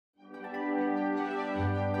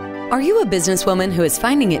Are you a businesswoman who is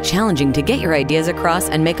finding it challenging to get your ideas across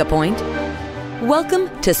and make a point? Welcome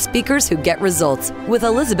to Speakers Who Get Results with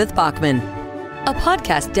Elizabeth Bachman, a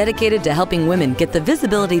podcast dedicated to helping women get the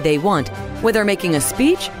visibility they want, whether making a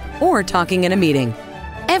speech or talking in a meeting.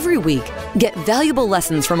 Every week, get valuable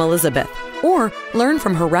lessons from Elizabeth or learn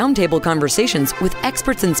from her roundtable conversations with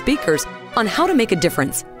experts and speakers on how to make a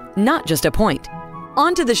difference, not just a point.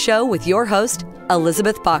 On to the show with your host,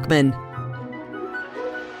 Elizabeth Bachman.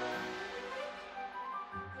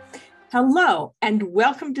 Hello, and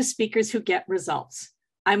welcome to Speakers Who Get Results.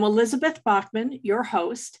 I'm Elizabeth Bachman, your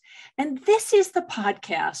host, and this is the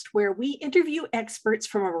podcast where we interview experts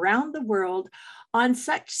from around the world on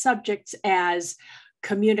such subjects as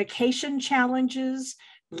communication challenges,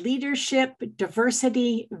 leadership,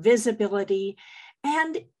 diversity, visibility,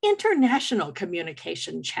 and international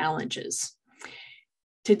communication challenges.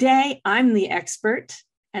 Today, I'm the expert,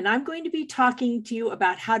 and I'm going to be talking to you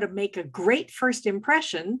about how to make a great first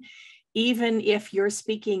impression even if you're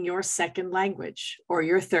speaking your second language or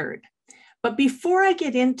your third. But before I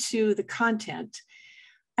get into the content,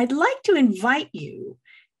 I'd like to invite you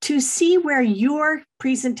to see where your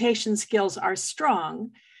presentation skills are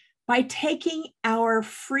strong by taking our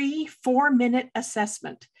free 4-minute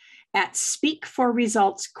assessment at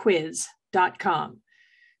speakforresultsquiz.com.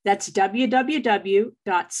 That's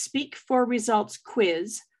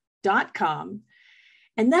www.speakforresultsquiz.com.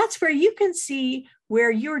 And that's where you can see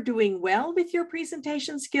where you're doing well with your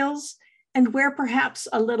presentation skills and where perhaps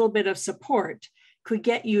a little bit of support could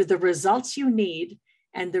get you the results you need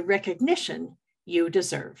and the recognition you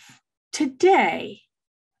deserve. Today,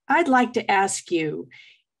 I'd like to ask you,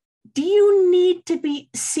 do you need to be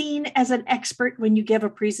seen as an expert when you give a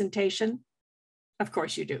presentation? Of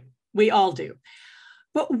course you do. We all do.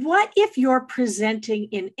 But what if you're presenting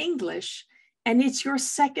in English and it's your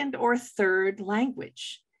second or third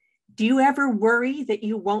language? Do you ever worry that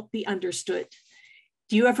you won't be understood?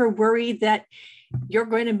 Do you ever worry that you're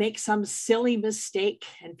going to make some silly mistake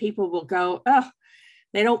and people will go, oh,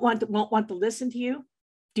 they won't want to listen to you?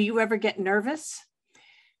 Do you ever get nervous?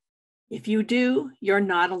 If you do, you're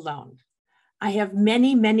not alone. I have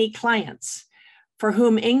many, many clients for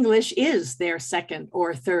whom English is their second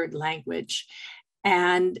or third language.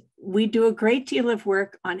 And we do a great deal of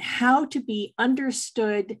work on how to be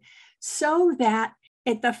understood so that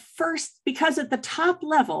because at the top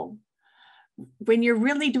level, when you're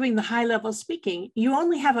really doing the high level speaking, you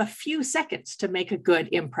only have a few seconds to make a good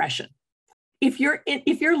impression. If your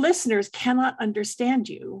listeners cannot understand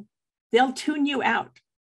you, they'll tune you out,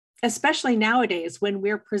 especially nowadays when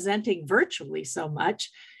we're presenting virtually so much.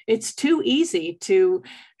 It's too easy to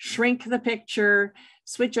shrink the picture,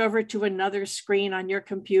 switch over to another screen on your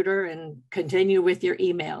computer and continue with your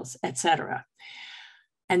emails, etc.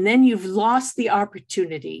 And then you've lost the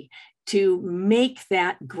opportunity to make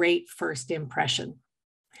that great first impression.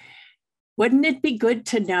 Wouldn't it be good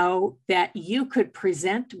to know that you could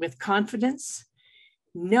present with confidence,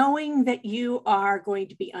 knowing that you are going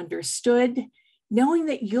to be understood, knowing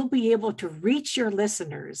that you'll be able to reach your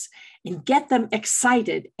listeners and get them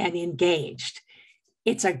excited and engaged?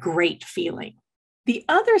 It's a great feeling. The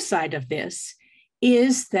other side of this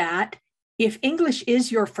is that if English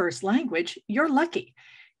is your first language, you're lucky.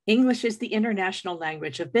 English is the international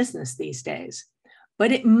language of business these days,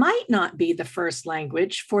 but it might not be the first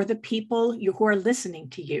language for the people who are listening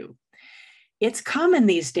to you. It's common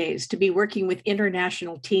these days to be working with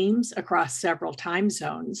international teams across several time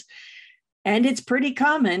zones, and it's pretty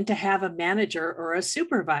common to have a manager or a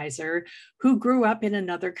supervisor who grew up in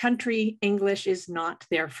another country. English is not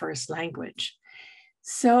their first language.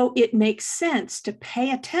 So it makes sense to pay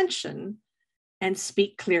attention and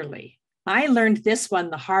speak clearly. I learned this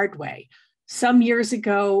one the hard way. Some years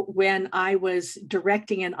ago, when I was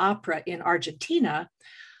directing an opera in Argentina,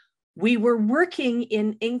 we were working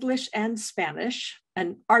in English and Spanish,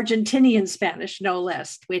 and Argentinian Spanish, no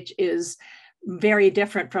less, which is very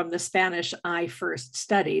different from the Spanish I first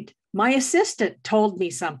studied. My assistant told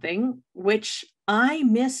me something which I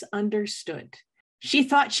misunderstood. She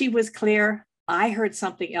thought she was clear. I heard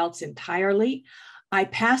something else entirely. I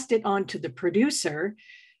passed it on to the producer,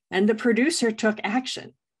 and the producer took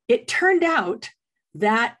action. It turned out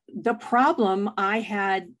that the problem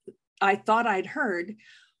I thought I'd heard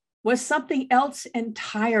was something else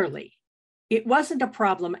entirely. It wasn't a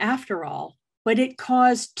problem after all, but it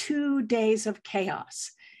caused 2 days of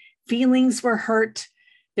chaos. Feelings were hurt.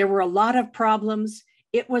 There were a lot of problems.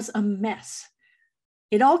 It was a mess.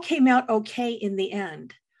 It all came out okay in the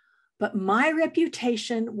end, but my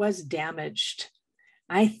reputation was damaged.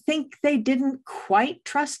 I think they didn't quite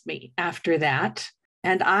trust me after that,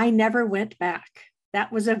 and I never went back.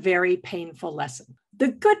 That was a very painful lesson. The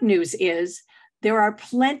good news is there are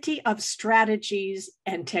plenty of strategies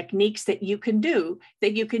and techniques that you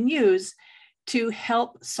can use to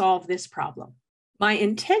help solve this problem. My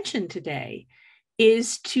intention today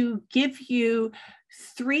is to give you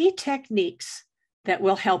 3 techniques that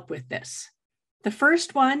will help with this. The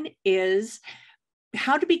first one is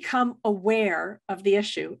how to become aware of the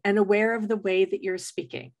issue and aware of the way that you're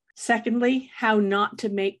speaking. Secondly, how not to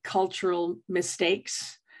make cultural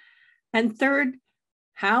mistakes. And third,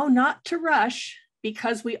 how not to rush,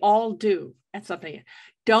 because we all do at something.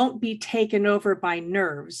 Don't be taken over by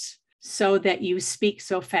nerves so that you speak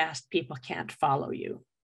so fast people can't follow you.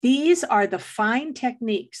 These are the fine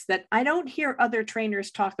techniques that I don't hear other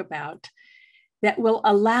trainers talk about that will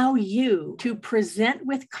allow you to present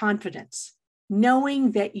with confidence,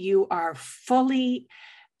 knowing that you are fully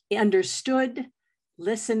understood,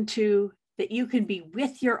 listened to, that you can be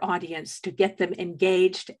with your audience to get them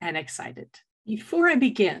engaged and excited. Before I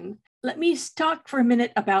begin, let me talk for a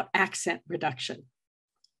minute about accent reduction.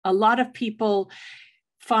 A lot of people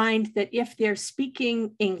find that if they're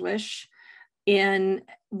speaking English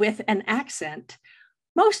with an accent,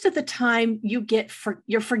 most of the time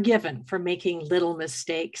you're forgiven for making little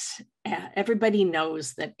mistakes. Everybody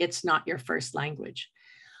knows that it's not your first language.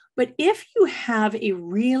 But if you have a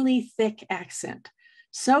really thick accent,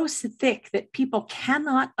 so thick that people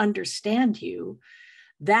cannot understand you,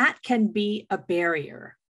 that can be a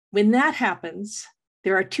barrier. When that happens,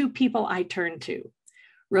 there are 2 people I turn to.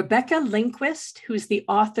 Rebecca Lindquist, who's the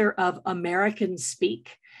author of American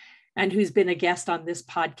Speak, and who's been a guest on this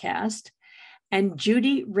podcast, and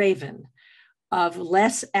Judy Raven of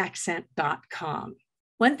lessaccent.com.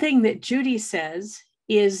 One thing that Judy says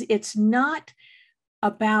is it's not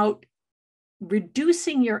about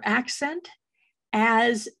reducing your accent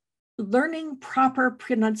as learning proper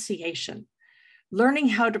pronunciation, learning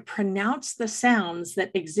how to pronounce the sounds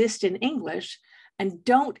that exist in English and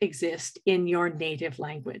don't exist in your native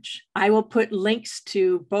language. I will put links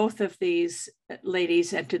to both of these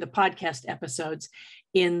ladies and to the podcast episodes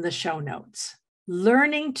in the show notes.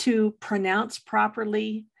 Learning to pronounce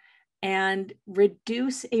properly and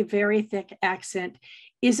reduce a very thick accent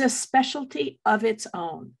is a specialty of its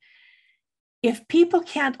own. If people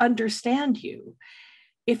can't understand you,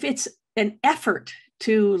 if it's an effort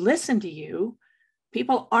to listen to you,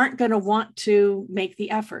 people aren't going to want to make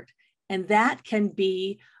the effort. And that can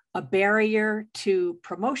be a barrier to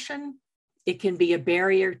promotion. It can be a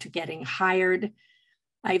barrier to getting hired.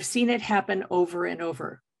 I've seen it happen over and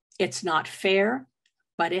over. It's not fair,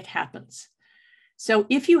 but it happens. So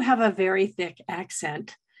if you have a very thick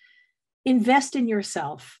accent, invest in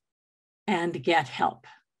yourself and get help.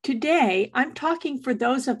 Today, I'm talking for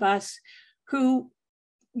those of us who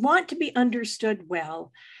want to be understood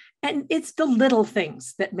well, and it's the little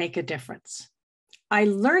things that make a difference. I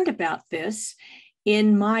learned about this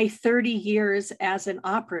in my 30 years as an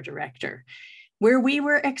opera director, where we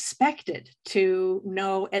were expected to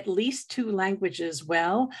know at least 2 languages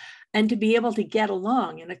well and to be able to get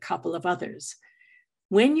along in a couple of others.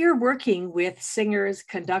 When you're working with singers,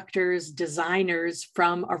 conductors, designers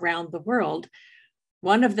from around the world,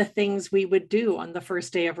 one of the things we would do on the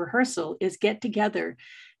first day of rehearsal is get together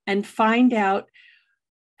and find out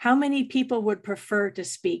how many people would prefer to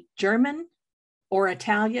speak German or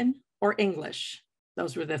Italian or English.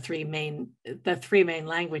 Those were the three main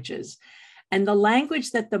languages. And the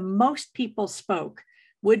language that the most people spoke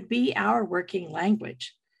would be our working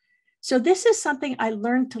language. So this is something I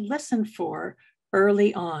learned to listen for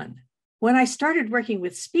early on. When I started working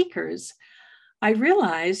with speakers, I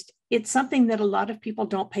realized it's something that a lot of people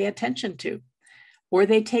don't pay attention to, or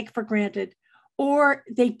they take for granted, or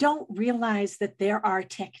they don't realize that there are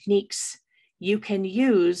techniques you can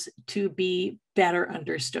use to be better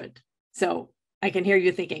understood. So I can hear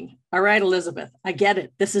you thinking, all right, Elizabeth, I get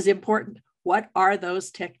it. This is important. What are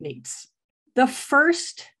those techniques? The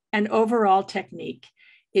first and overall technique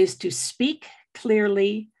is to speak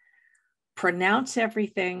clearly, pronounce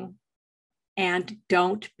everything, and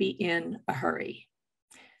don't be in a hurry.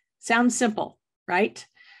 Sounds simple, right?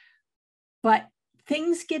 But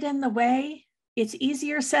things get in the way. It's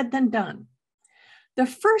easier said than done. The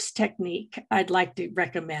first technique I'd like to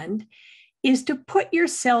recommend is to put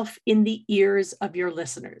yourself in the ears of your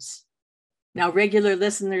listeners. Now, regular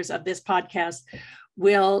listeners of this podcast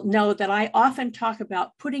will know that I often talk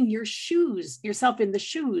about putting yourself in the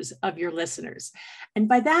shoes of your listeners. And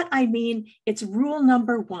by that, I mean, it's rule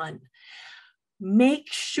number 1.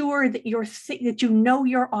 Make sure that that you know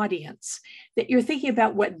your audience, that you're thinking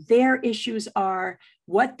about what their issues are,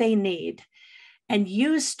 what they need, and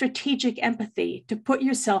use strategic empathy to put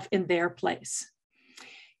yourself in their place.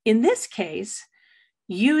 In this case,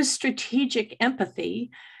 use strategic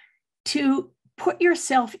empathy to put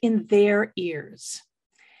yourself in their ears.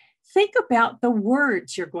 Think about the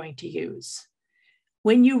words you're going to use.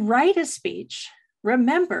 When you write a speech,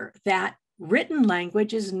 remember that written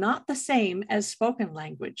language is not the same as spoken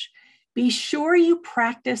language. Be sure you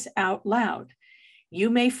practice out loud. You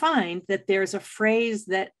may find that there's a phrase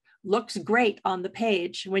that looks great on the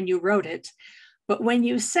page when you wrote it, but when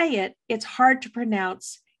you say it, it's hard to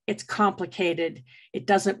pronounce, it's complicated, it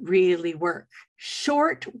doesn't really work.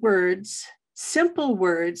 Short words, simple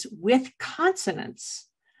words with consonants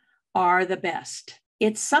are the best.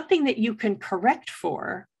 It's something that you can correct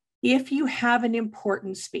for if you have an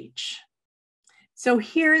important speech. So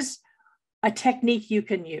here's a technique you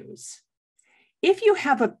can use. If you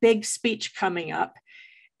have a big speech coming up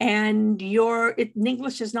and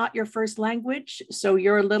English is not your first language, so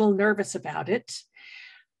you're a little nervous about it,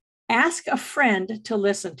 ask a friend to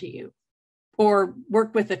listen to you or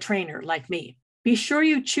work with a trainer like me. Be sure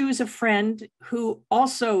you choose a friend who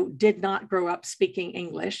also did not grow up speaking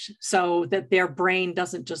English so that their brain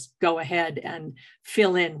doesn't just go ahead and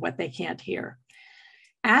fill in what they can't hear.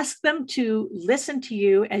 Ask them to listen to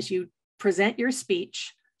you as you present your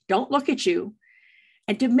speech. Don't look at you,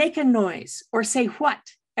 and to make a noise or say what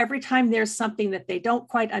every time there's something that they don't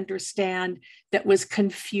quite understand that was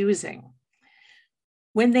confusing.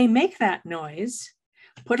 When they make that noise,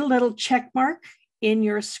 put a little check mark in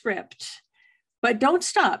your script. But don't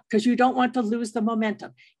stop, because you don't want to lose the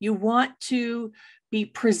momentum. You want to be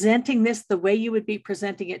presenting this the way you would be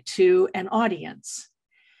presenting it to an audience.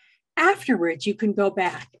 Afterwards, you can go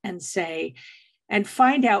back and say, and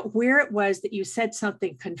find out where it was that you said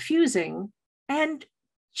something confusing and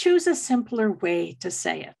choose a simpler way to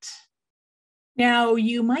say it. Now,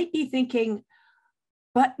 you might be thinking,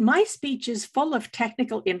 but my speech is full of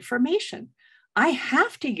technical information. I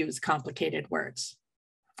have to use complicated words.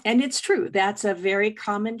 And it's true, that's a very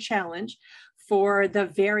common challenge for the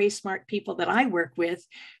very smart people that I work with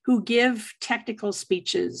who give technical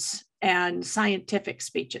speeches and scientific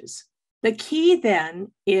speeches. The key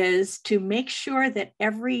then is to make sure that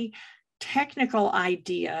every technical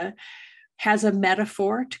idea has a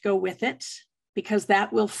metaphor to go with it, because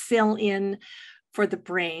that will fill in for the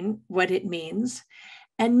brain what it means.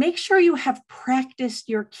 And make sure you have practiced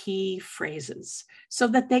your key phrases so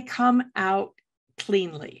that they come out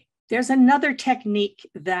cleanly. There's another technique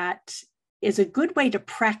that is a good way to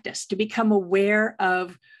practice, to become aware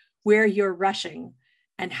of where you're rushing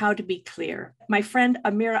and how to be clear. My friend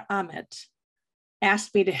Amira Ahmed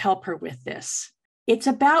asked me to help her with this. It's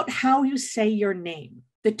about how you say your name.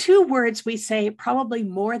 The two words we say probably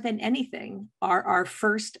more than anything are our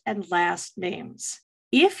first and last names.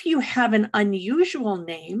 If you have an unusual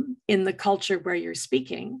name in the culture where you're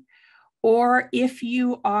speaking, or if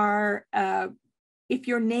you are, if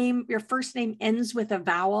your first name ends with a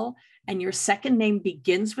vowel and your second name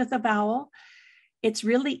begins with a vowel, it's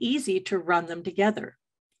really easy to run them together.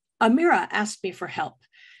 Amira asked me for help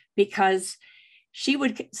because she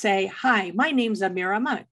would say, "Hi, my name's Amira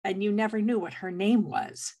Ahmed," and you never knew what her name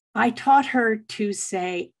was. I taught her to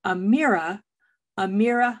say Amira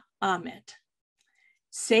Ahmed.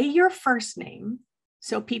 Say your first name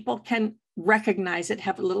so people can recognize it,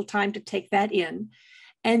 have a little time to take that in,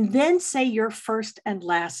 and then say your first and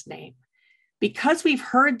last name. Because we've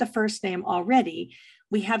heard the first name already,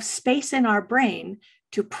 we have space in our brain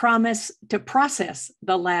to process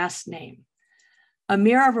the last name.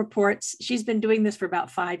 Amira reports she's been doing this for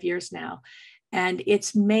about 5 years now, and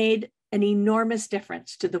it's made an enormous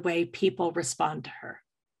difference to the way people respond to her.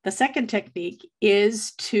 The second technique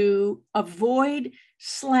is to avoid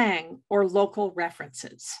slang or local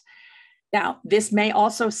references. Now, this may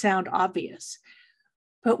also sound obvious,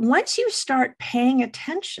 but once you start paying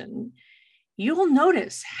attention, you'll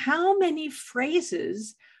notice how many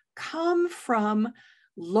phrases come from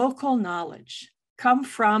local knowledge, come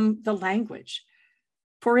from the language.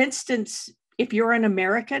 For instance, if you're an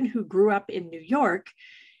American who grew up in New York,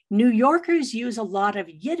 New Yorkers use a lot of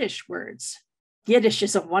Yiddish words. Yiddish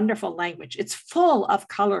is a wonderful language. It's full of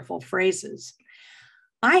colorful phrases.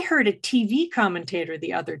 I heard a TV commentator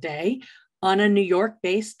the other day on a New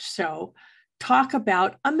York-based show talk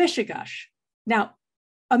about a mishigash. Now,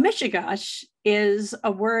 a mishigash is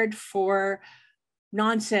a word for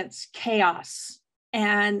nonsense, chaos.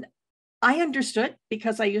 And I understood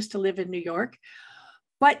because I used to live in New York.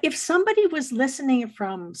 But if somebody was listening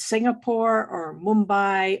from Singapore or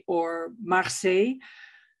Mumbai or Marseille,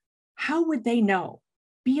 how would they know?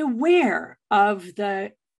 Be aware of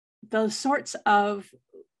the sorts of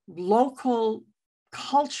local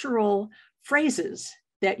cultural phrases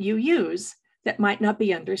that you use that might not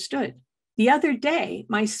be understood. The other day,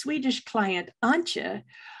 my Swedish client, Antje,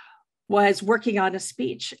 was working on a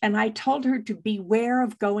speech, and I told her to beware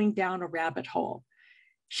of going down a rabbit hole.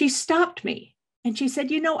 She stopped me and she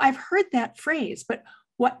said, I've heard that phrase, but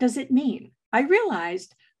what does it mean? I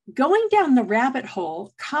realized going down the rabbit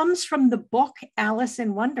hole comes from the book Alice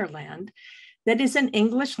in Wonderland, that is an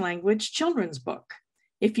English language children's book.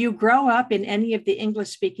 If you grow up in any of the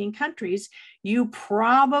English-speaking countries, you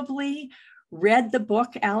probably read the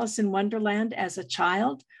book Alice in Wonderland as a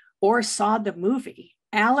child or saw the movie.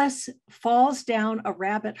 Alice falls down a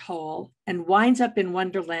rabbit hole and winds up in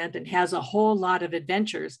Wonderland and has a whole lot of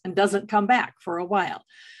adventures and doesn't come back for a while.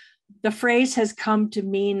 The phrase has come to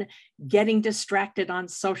mean getting distracted on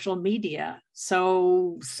social media.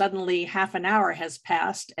 So suddenly half an hour has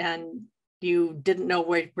passed and you didn't know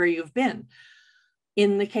where you've been.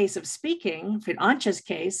 In the case of speaking, in Antje's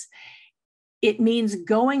case, it means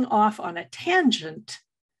going off on a tangent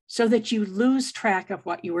so that you lose track of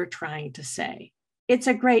what you were trying to say. It's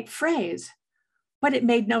a great phrase, but it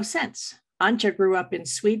made no sense. Antje grew up in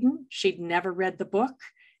Sweden. She'd never read the book.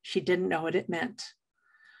 She didn't know what it meant.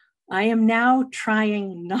 I am now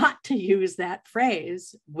trying not to use that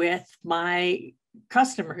phrase with my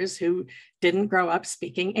customers who didn't grow up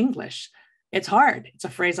speaking English. It's hard. It's a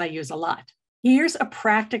phrase I use a lot. Here's a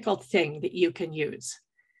practical thing that you can use.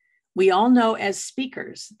 We all know as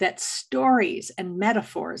speakers that stories and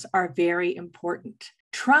metaphors are very important.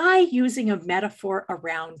 Try using a metaphor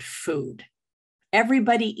around food.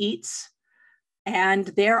 Everybody eats, and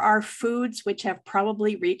there are foods which have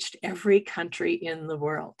probably reached every country in the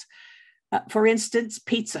world. For instance,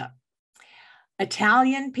 pizza.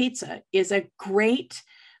 Italian pizza is a great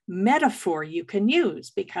metaphor you can use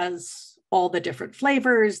because all the different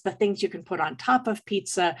flavors, the things you can put on top of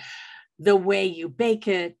pizza, the way you bake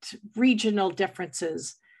it, regional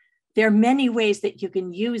differences. There are many ways that you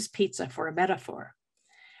can use pizza for a metaphor.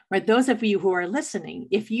 Right? Those of you who are listening,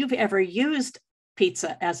 if you've ever used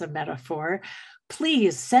pizza as a metaphor,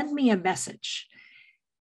 please send me a message.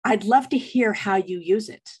 I'd love to hear how you use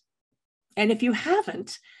it. And if you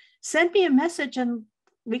haven't, send me a message and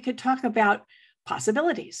we could talk about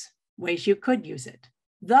possibilities, ways you could use it.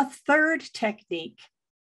 The third technique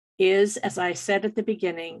is, as I said at the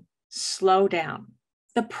beginning, slow down.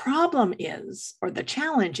 The problem is, or the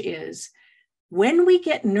challenge is, when we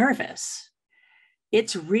get nervous,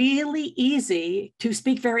 it's really easy to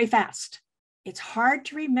speak very fast. It's hard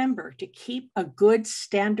to remember to keep a good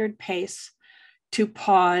standard pace, to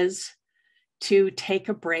pause, to take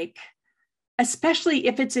a break, especially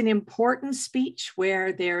if it's an important speech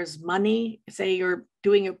where there's money. Say you're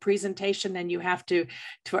doing a presentation and you have to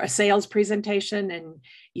a sales presentation and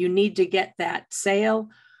you need to get that sale,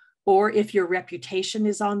 or if your reputation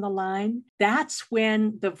is on the line. That's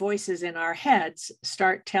when the voices in our heads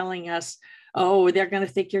start telling us, oh, they're going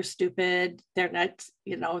to think you're stupid. They're not,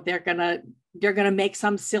 they're going to make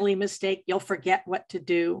some silly mistake. You'll forget what to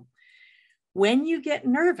do. When you get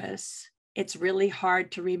nervous, it's really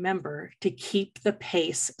hard to remember to keep the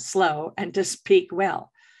pace slow and to speak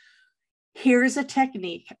well. Here's a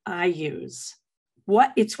technique I use.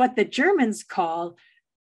 It's what the Germans call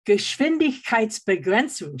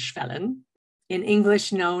Geschwindigkeitsbegrenzungsschwellen, in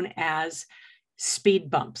English known as speed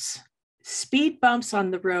bumps. Speed bumps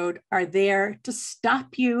on the road are there to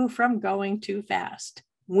stop you from going too fast.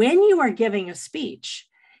 When you are giving a speech,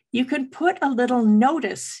 you can put a little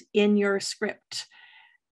notice in your script.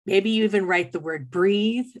 Maybe you even write the word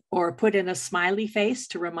breathe or put in a smiley face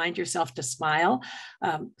to remind yourself to smile.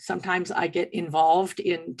 Sometimes I get involved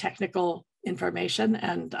in technical information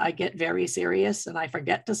and I get very serious and I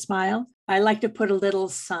forget to smile. I like to put a little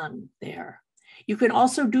sun there. You can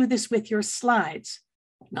also do this with your slides.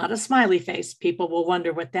 Not a smiley face. People will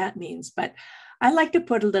wonder what that means, but I like to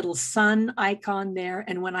put a little sun icon there.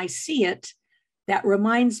 And when I see it, that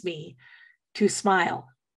reminds me to smile,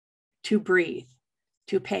 to breathe,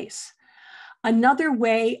 to pace. Another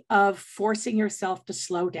way of forcing yourself to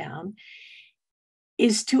slow down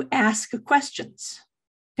is to ask questions.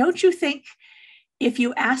 Don't you think if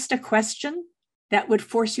you asked a question, that would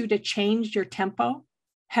force you to change your tempo?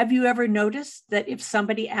 Have you ever noticed that if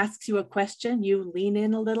somebody asks you a question, you lean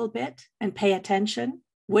in a little bit and pay attention?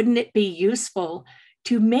 Wouldn't it be useful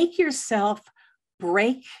to make yourself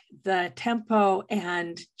break the tempo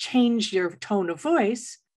and change your tone of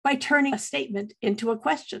voice by turning a statement into a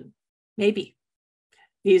question? Maybe.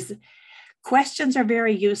 These questions are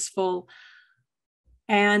very useful,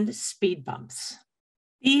 and speed bumps.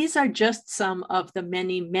 These are just some of the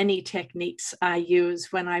many, many techniques I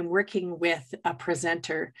use when I'm working with a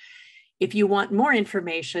presenter. If you want more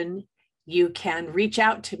information, you can reach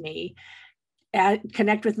out to me.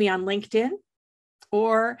 connect with me on LinkedIn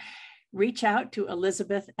or reach out to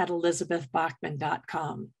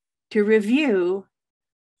elizabeth@elizabethbachman.com. To review,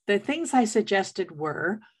 the things I suggested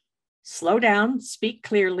were slow down, speak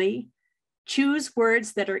clearly, choose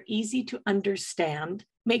words that are easy to understand,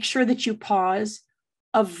 make sure that you pause,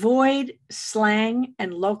 avoid slang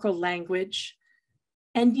and local language,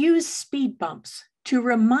 and use speed bumps to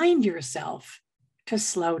remind yourself to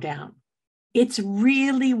slow down. It's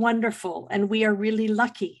really wonderful, and we are really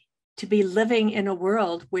lucky to be living in a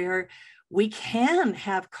world where we can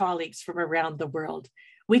have colleagues from around the world.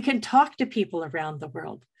 We can talk to people around the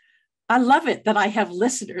world. I love it that I have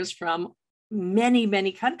listeners from many,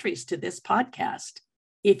 many countries to this podcast.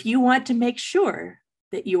 If you want to make sure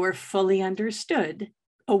that you are fully understood,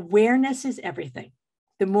 awareness is everything.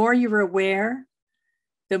 The more you're aware,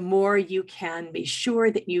 the more you can be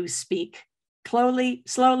sure that you speak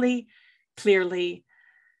slowly, clearly,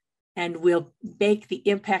 and will make the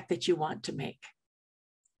impact that you want to make.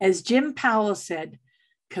 As Jim Powell said,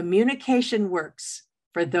 communication works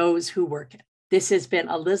for those who work it. This has been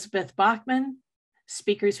Elizabeth Bachman,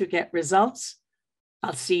 Speakers Who Get Results.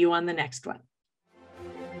 I'll see you on the next one.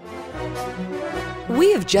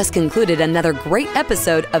 We have just concluded another great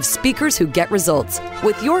episode of Speakers Who Get Results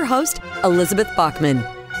with your host, Elizabeth Bachman.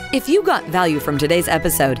 If you got value from today's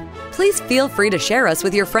episode, please feel free to share us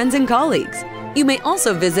with your friends and colleagues. You may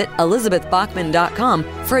also visit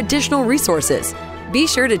elizabethbachman.com for additional resources. Be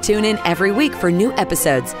sure to tune in every week for new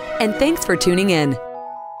episodes, and thanks for tuning in.